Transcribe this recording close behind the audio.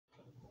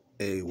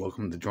Hey,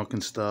 welcome to Drunken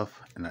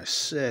Stuff. And I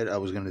said I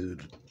was going to do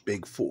the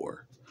big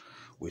four,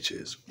 which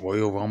is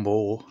Royal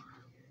Rumble,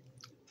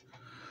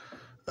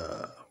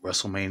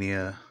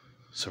 WrestleMania,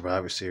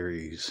 Survivor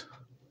Series,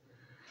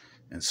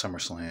 and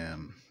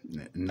SummerSlam.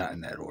 Not in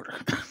that order.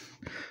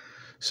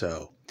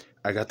 So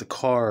I got the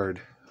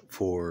card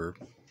for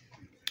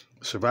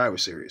Survivor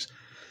Series.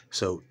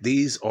 So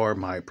these are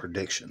my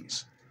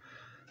predictions.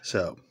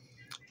 So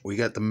we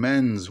got the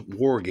men's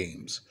War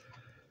Games.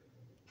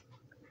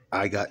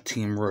 I got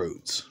Team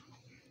Rhodes.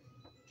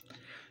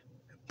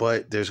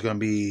 But there's going to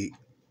be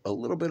a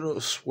little bit of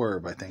a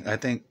swerve, I think. I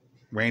think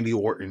Randy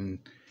Orton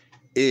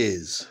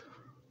is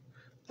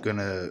going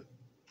to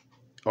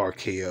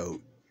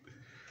RKO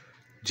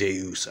Jey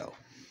Uso.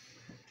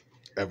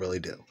 I really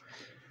do.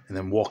 And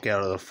then walk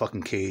out of the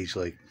fucking cage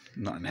like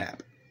nothing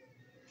happened.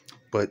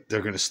 But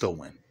they're going to still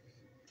win.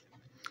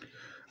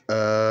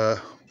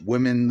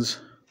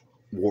 Women's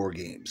War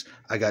Games.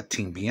 I got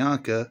Team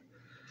Bianca,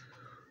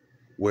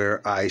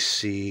 where I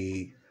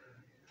see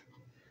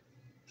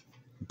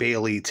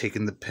Bayley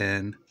taking the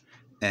pin,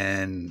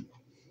 and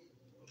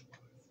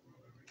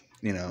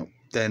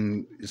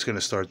then it's going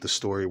to start the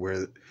story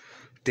where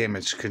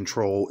Damage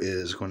Control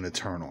is going to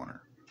turn on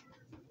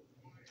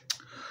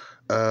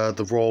her.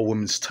 The Raw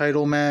Women's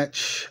title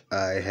match,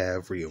 I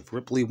have Rhea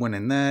Ripley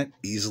winning that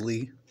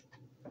easily.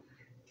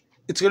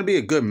 It's going to be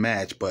a good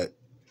match, but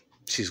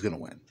she's going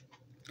to win.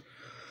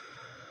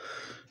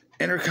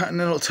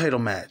 Intercontinental title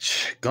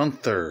match,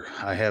 Gunther,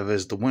 I have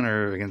as the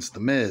winner against The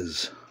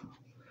Miz.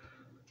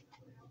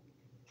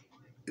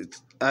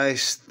 I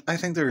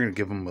think they're going to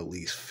give him at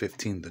least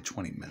 15 to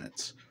 20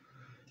 minutes.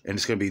 And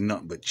it's going to be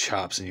nothing but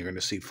chops, and you're going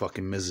to see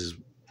fucking Miz's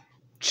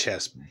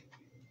chest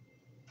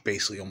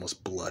basically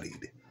almost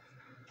bloodied.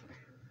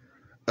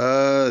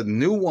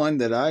 New one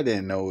that I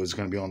didn't know was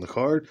going to be on the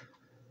card.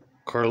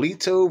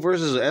 Carlito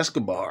versus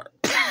Escobar.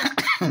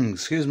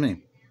 Excuse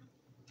me.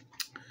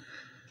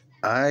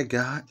 I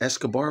got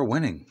Escobar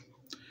winning.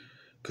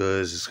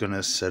 Because it's going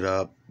to set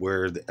up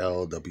where the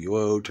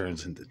LWO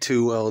turns into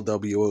two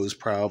LWOs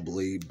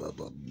probably, blah,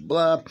 blah,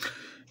 blah.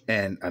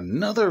 And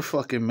another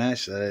fucking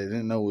match that I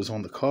didn't know was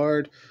on the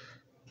card.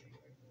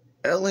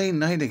 LA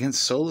Knight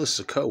against Solo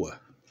Sikoa.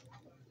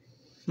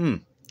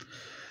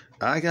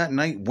 I got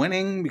Knight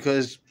winning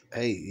because,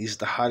 hey, he's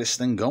the hottest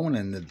thing going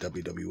in the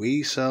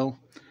WWE, so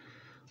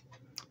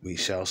we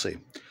shall see.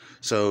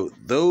 So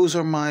those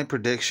are my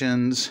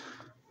predictions.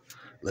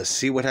 Let's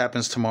see what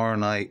happens tomorrow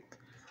night.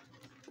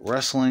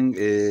 Wrestling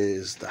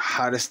is the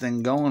hottest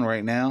thing going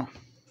right now.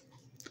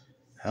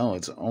 Hell,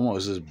 it's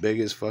almost as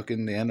big as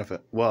fucking the NFL.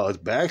 Well,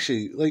 it's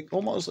actually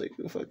almost like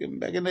fucking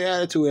back in the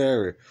Attitude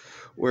Era,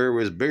 where it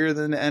was bigger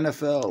than the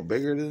NFL,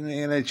 bigger than the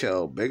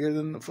NHL, bigger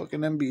than the fucking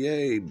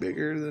NBA,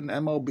 bigger than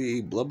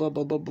MLB, blah, blah,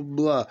 blah, blah, blah,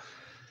 blah.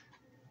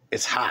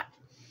 It's hot.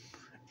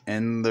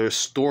 And their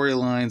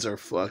storylines are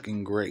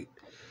fucking great.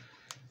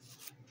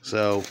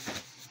 So,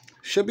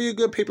 should be a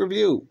good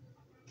pay-per-view.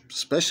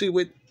 Especially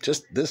with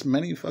just this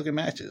many fucking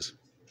matches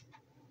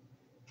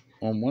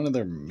on one of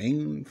their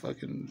main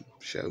fucking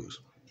shows.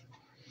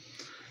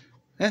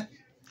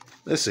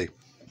 Let's see.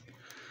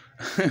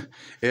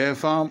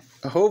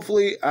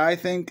 Hopefully, I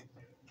think,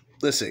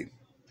 let's see.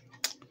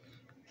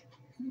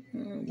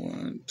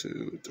 1,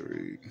 2,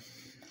 3.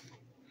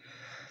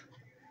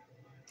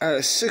 Out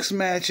of 6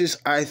 matches,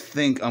 I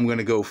think I'm going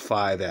to go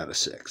 5 out of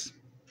 6.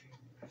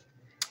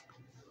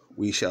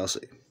 We shall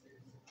see.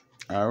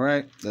 All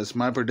right, that's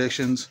my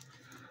predictions.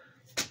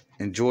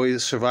 Enjoy the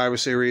Survivor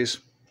Series.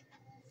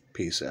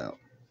 Peace out.